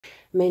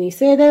Many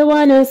say they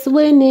want us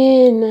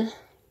winning.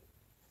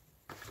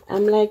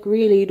 I'm like,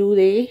 really, do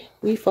they?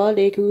 We fall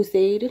they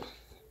crusade.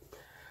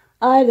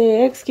 Are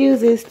there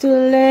excuses too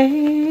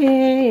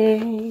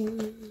late?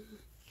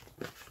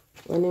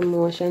 When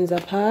emotions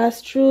are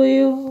passed through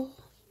you,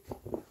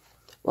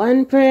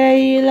 one prayer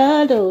heal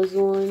all those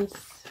wounds.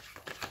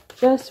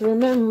 Just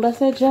remember,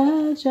 say,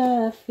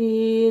 Jaja,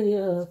 feel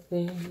your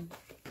pain.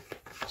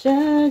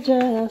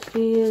 Jaja,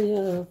 feel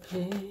your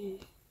pain.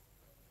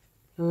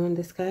 And when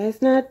the sky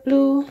is not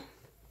blue,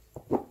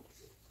 I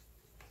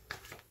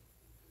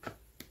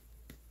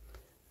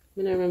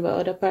don't remember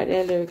how the part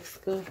the lyrics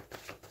go.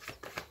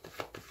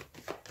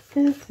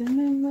 Just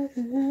remember,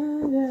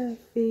 Jaja,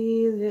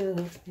 feel your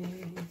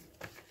pain.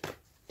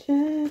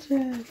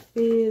 Jaja,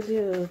 feel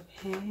your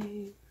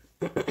pain.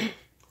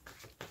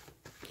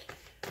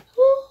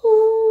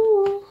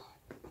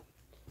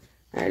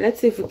 Alright, let's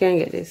see if we can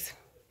get this.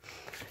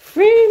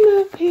 Free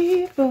my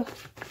people.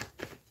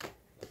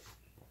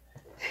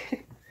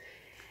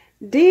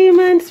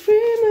 Demons,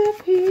 free my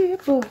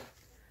people.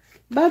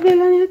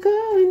 Babylon, you're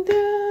going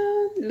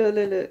down. Look,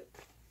 look,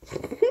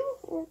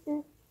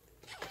 look.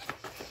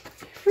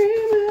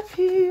 Free my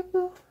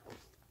people.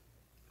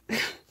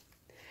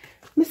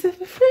 Myself,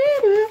 free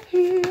my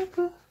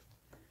people.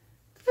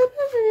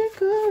 Babylon, you're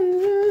going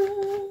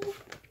down.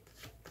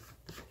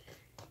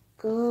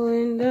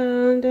 Going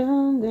down,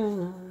 down,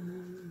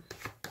 down.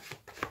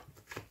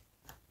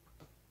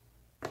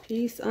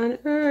 Peace on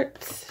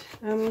earth.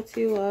 I'm with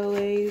you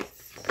always.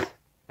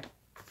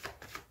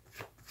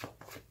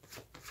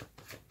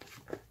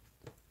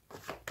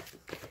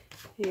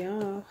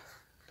 Yeah.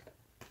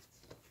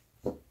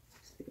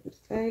 Seems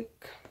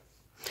like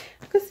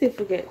I could see if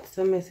we get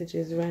some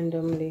messages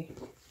randomly.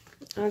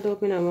 I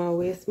don't want to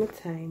waste my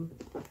time.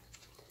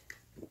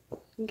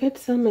 Get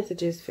some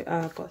messages for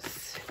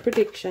August.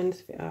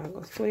 Predictions for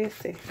August. What do you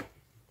say?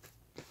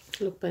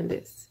 Look on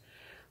this.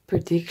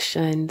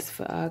 Predictions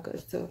for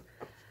August. So,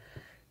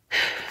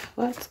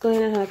 what's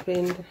going to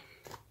happen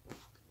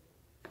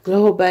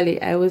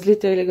globally? I was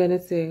literally going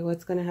to say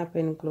what's going to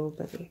happen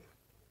globally.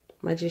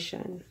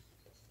 Magician.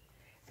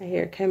 I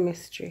hear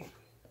chemistry.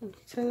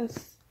 Tell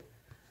us.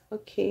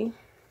 Okay.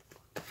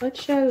 What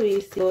shall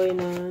we see going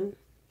on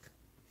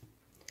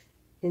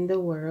in the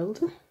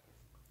world?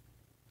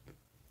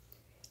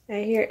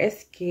 I hear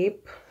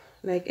escape,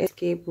 like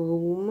escape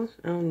room.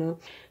 I don't know.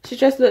 She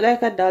just looked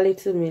like a dolly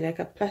to me, like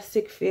a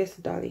plastic face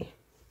dolly.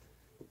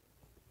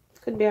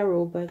 Could be a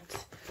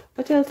robot.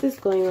 What else is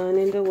going on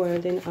in the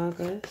world in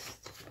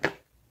August?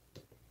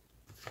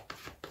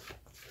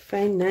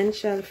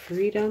 Financial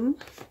freedom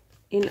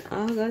in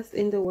August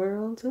in the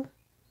world.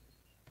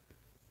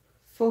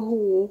 For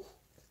who?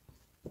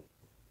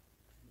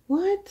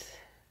 What?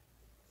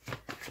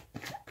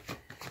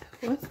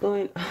 What's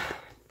going on?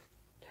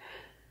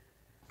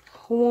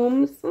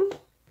 Homes,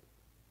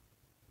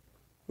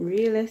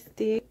 real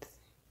estate,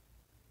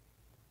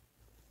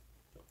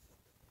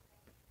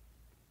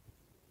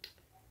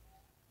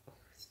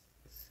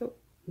 so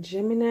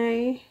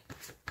Gemini,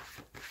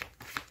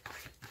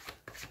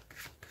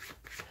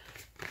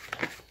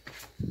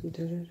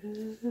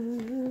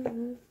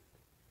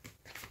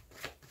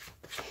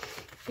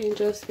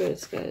 angel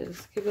spirits,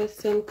 guys, give us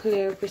some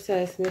clear,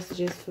 precise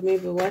messages for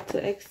maybe what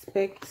to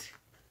expect,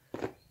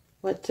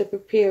 what to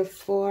prepare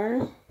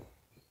for.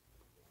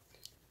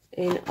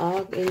 In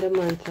the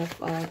month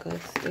of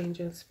August,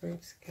 angel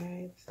spirits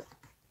guides.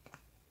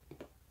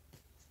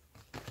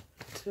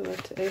 So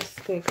what to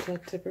expect,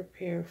 what to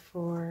prepare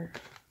for.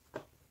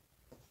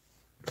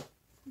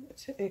 What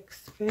to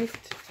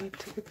expect, what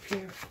to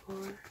prepare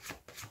for.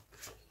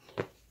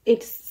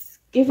 It's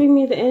giving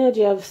me the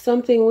energy of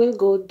something will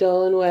go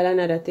down while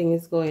another thing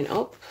is going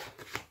up.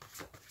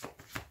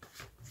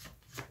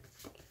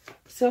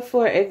 So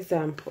for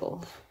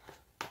example,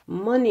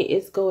 money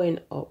is going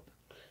up.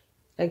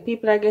 Like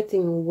people are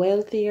getting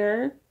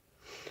wealthier,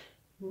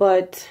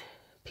 but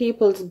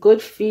people's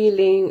good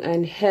feeling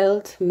and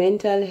health,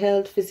 mental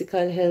health,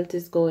 physical health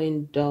is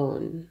going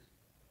down.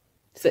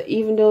 So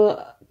even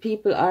though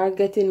people are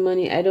getting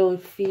money, I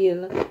don't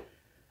feel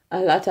a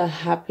lot of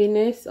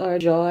happiness or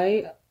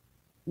joy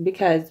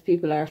because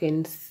people are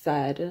getting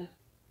sad.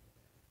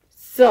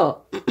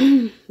 So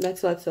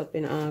that's what's up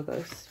in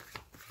August.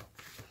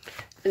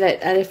 Like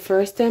at the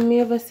first time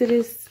me ever see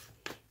this,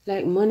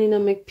 like money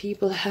not make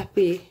people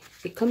happy.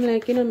 It come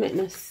like it don't make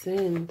no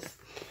sense.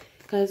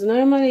 Because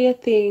normally you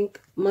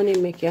think money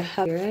make you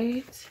happy,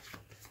 right?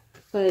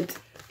 But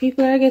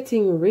people are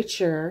getting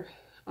richer.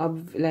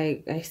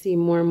 Like I see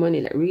more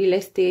money, like real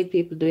estate,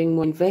 people doing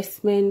more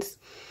investments,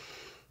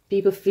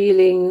 people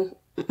feeling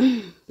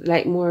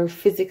like more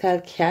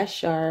physical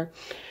cash or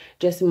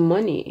just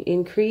money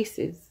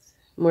increases,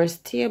 more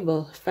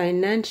stable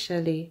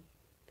financially.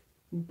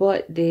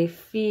 But they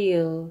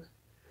feel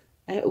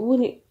I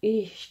wouldn't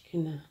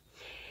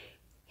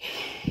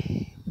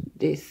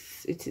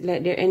this, it's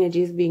like their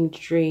energy is being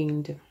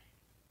drained.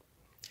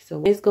 So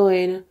one is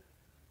going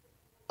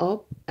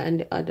up and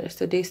the other,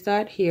 so they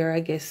start here, I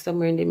guess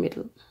somewhere in the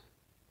middle.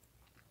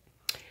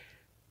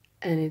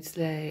 And it's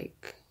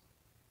like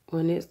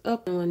one is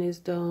up and one is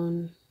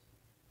down.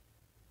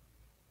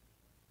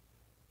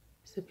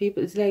 So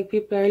people, it's like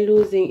people are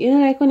losing. You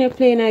know, like when you're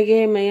playing a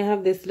game and you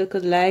have this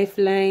little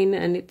lifeline,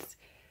 and it's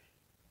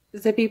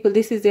the people.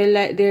 This is their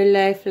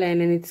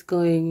lifeline, and it's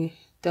going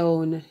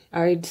down,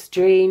 or it's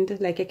drained.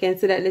 Like you can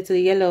see that little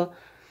yellow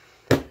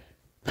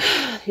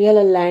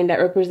line that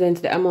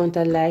represents the amount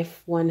of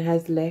life one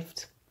has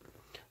left.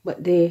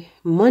 But the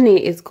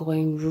money is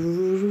going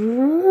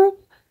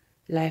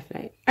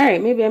lifeline. All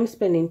right, maybe I'm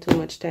spending too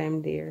much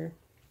time there.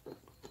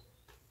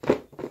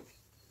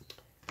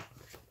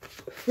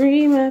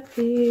 Free my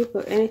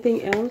people.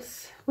 Anything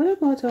else? What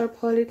about our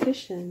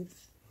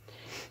politicians?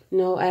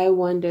 No, I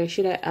wonder,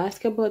 should I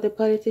ask about the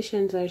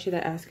politicians or should I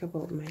ask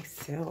about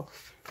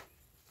myself?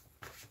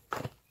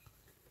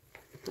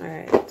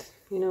 Alright,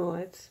 you know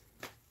what?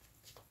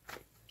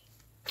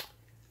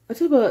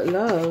 What about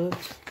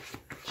love?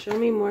 Show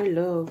me more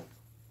love.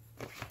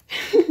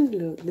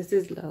 Look, this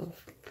is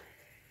love.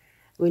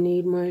 We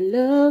need more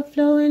love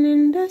flowing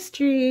in the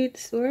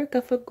streets. Work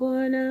off a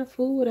guana,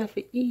 food off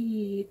a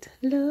eat.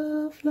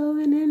 Love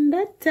flowing in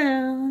the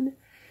town.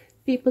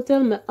 People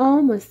tell me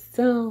I'm a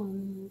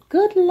sound.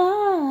 Good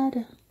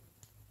Lord.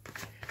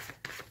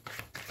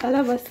 All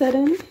of a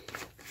sudden,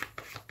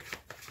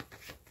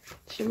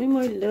 show me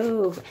more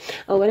love.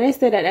 Oh, when I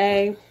said that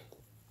I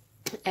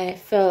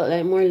felt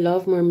like more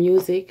love, more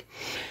music.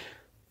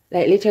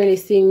 Like literally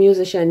seeing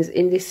musicians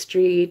in the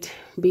street,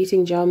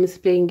 beating drums,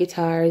 playing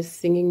guitars,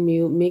 singing,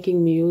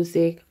 making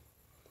music.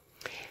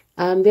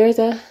 There's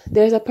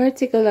a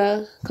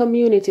particular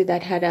community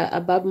that had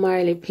a Bob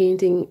Marley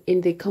painting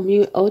in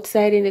the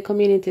outside in the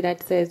community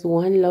that says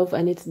 "One Love,"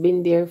 and it's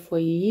been there for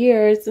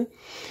years.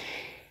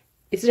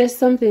 It's just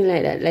something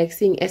like that, like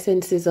seeing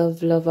essences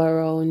of love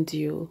around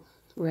you,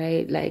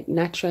 right? Like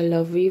natural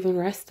love, even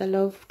Rasta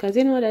love, because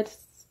you know that's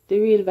the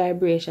real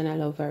vibration of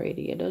love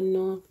already. You don't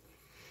know.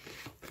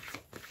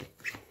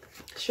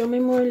 Show me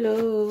more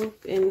love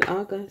in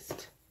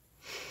August.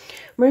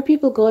 More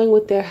people going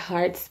with their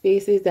heart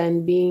spaces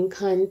and being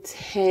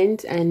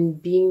content and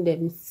being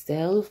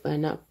themselves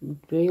and not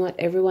doing what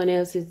everyone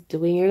else is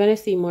doing. You're going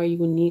to see more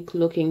unique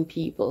looking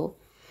people.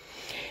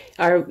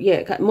 Or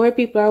yeah, more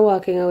people are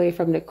walking away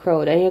from the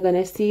crowd, and you're going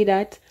to see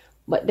that.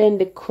 But then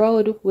the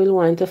crowd will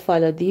want to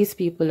follow these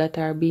people that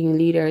are being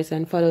leaders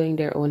and following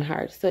their own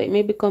hearts. So it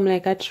may become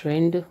like a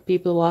trend,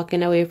 people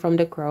walking away from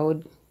the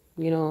crowd,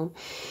 you know.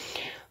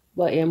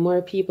 But yeah,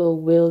 more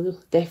people will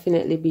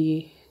definitely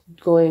be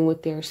going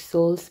with their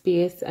soul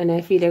space, and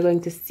I feel they're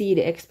going to see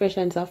the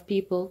expressions of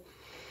people.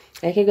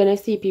 Like you're going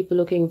to see people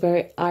looking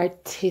very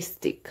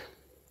artistic.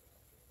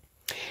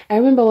 I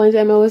remember one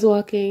time I was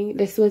walking,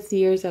 this was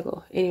years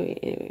ago,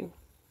 anyway,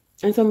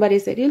 and somebody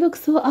said, "You look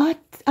so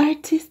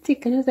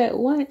artistic," and I was like,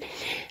 "What?"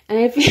 And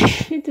I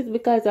feel it is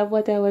because of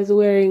what I was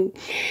wearing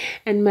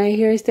and my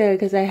hairstyle,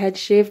 because I had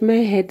shaved my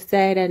head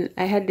side and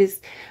I had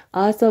this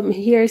awesome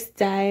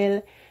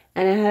hairstyle.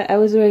 And I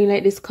was wearing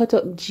like this cut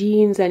up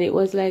jeans, and it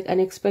was like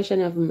an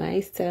expression of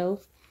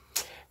myself.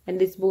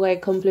 And this boy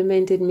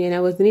complimented me, and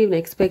I wasn't even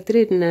expecting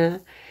it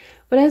now.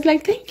 But I was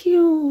like, thank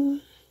you.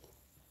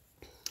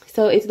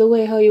 So it's the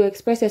way how you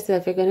express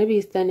yourself. You're going to be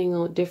standing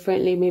out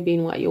differently, maybe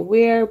in what you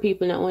wear,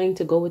 people not wanting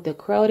to go with the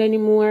crowd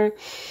anymore.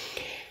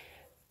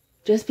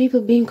 Just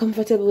people being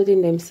comfortable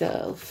within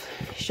themselves.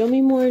 Show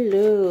me more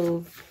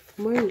love.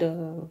 More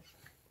love.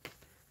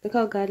 Look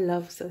how God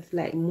loves us,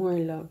 like more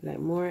love, like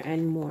more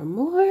and more,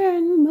 more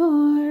and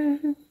more.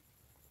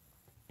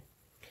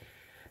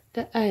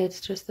 The heights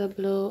just a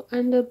blow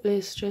and the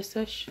bliss just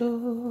a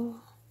show.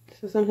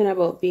 So something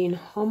about being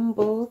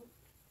humble,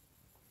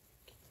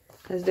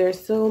 because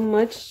there's so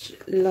much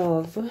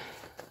love,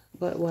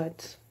 but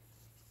what?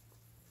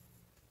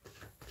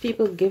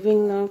 People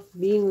giving love,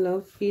 being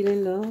loved,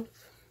 feeling love.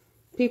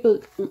 People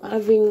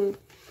having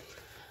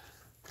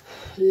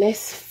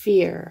less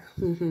fear,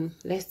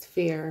 less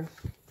fear.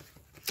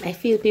 I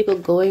feel people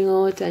going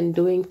out and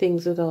doing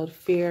things without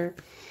fear.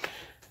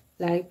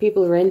 Like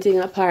people renting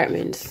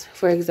apartments,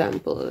 for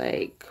example,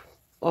 like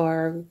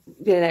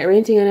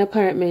renting an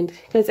apartment.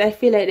 Because I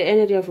feel like the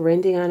energy of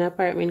renting an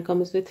apartment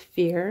comes with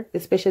fear,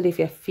 especially if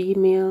you're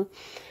female.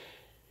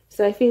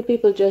 So I feel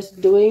people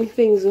just doing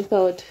things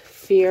without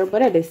fear,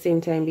 but at the same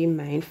time, be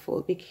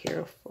mindful, be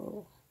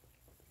careful.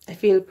 I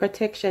feel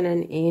protection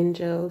and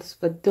angels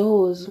for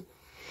those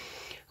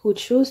who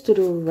choose to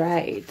do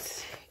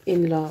right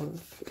in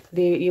love.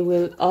 You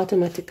will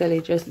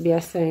automatically just be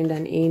assigned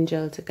an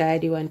angel to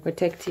guide you and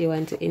protect you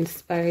and to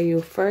inspire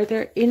you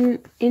further in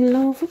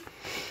love,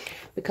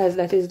 because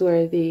that is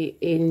where the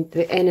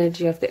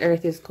energy of the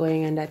earth is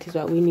going, and that is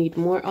what we need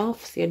more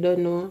of. So you don't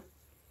know,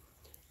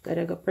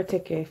 gotta go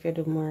protect you if you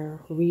do more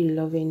real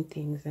loving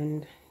things,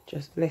 and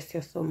just bless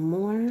you some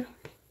more.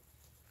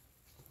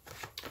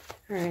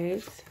 All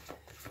right,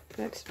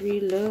 that's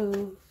real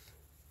love.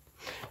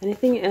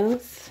 Anything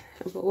else?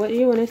 But what do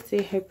you want to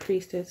say, High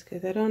Priestess?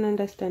 Because I don't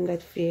understand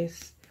that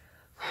face.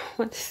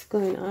 What's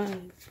going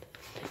on?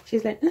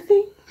 She's like,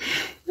 nothing,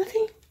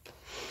 nothing.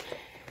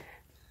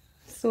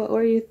 So what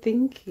were you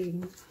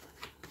thinking?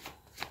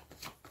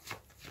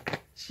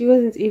 She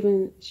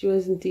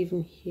wasn't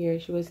even here.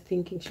 She was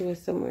thinking she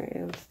was somewhere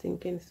else,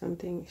 thinking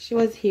something. She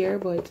was here,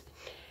 but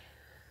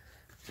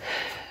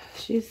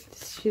she's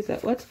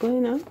like, what's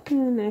going on?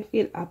 And I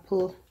feel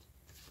apple.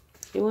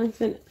 You want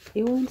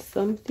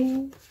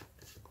something?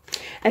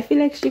 I feel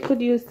like she could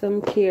use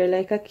some care,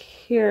 like a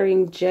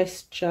caring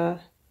gesture.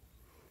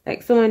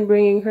 Like someone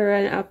bringing her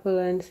an apple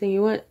and saying,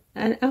 you want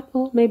an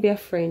apple? Maybe a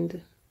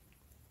friend.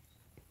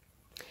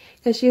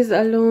 Because she's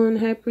alone,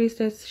 High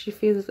Priestess, she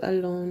feels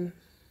alone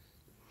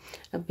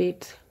a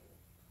bit.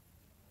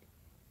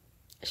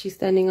 She's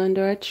standing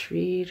under a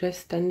tree,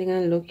 just standing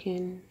and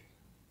looking.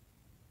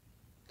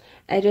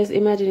 I just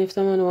imagine if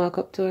someone walked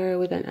up to her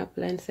with an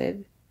apple and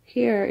said,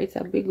 here, it's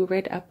a big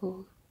red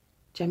apple,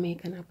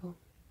 Jamaican apple.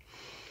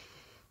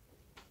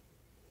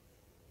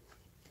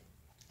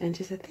 And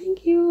she said,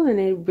 thank you. And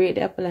I break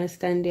the apple and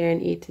stand there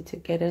and eat it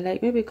together.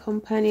 Like maybe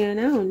companion,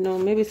 I don't know.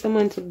 Maybe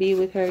someone to be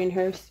with her in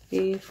her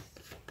space.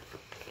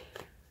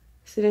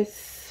 So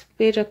this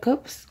Page of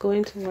Cups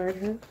going toward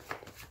her.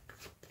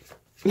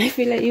 I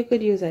feel like you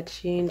could use a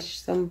change,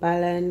 some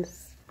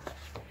balance.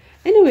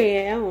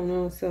 Anyway, I don't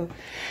know. So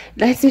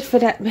that's it for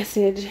that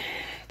message.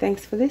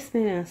 Thanks for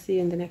listening. I'll see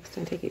you in the next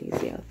one. Take it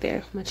easy out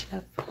there. Much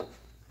love.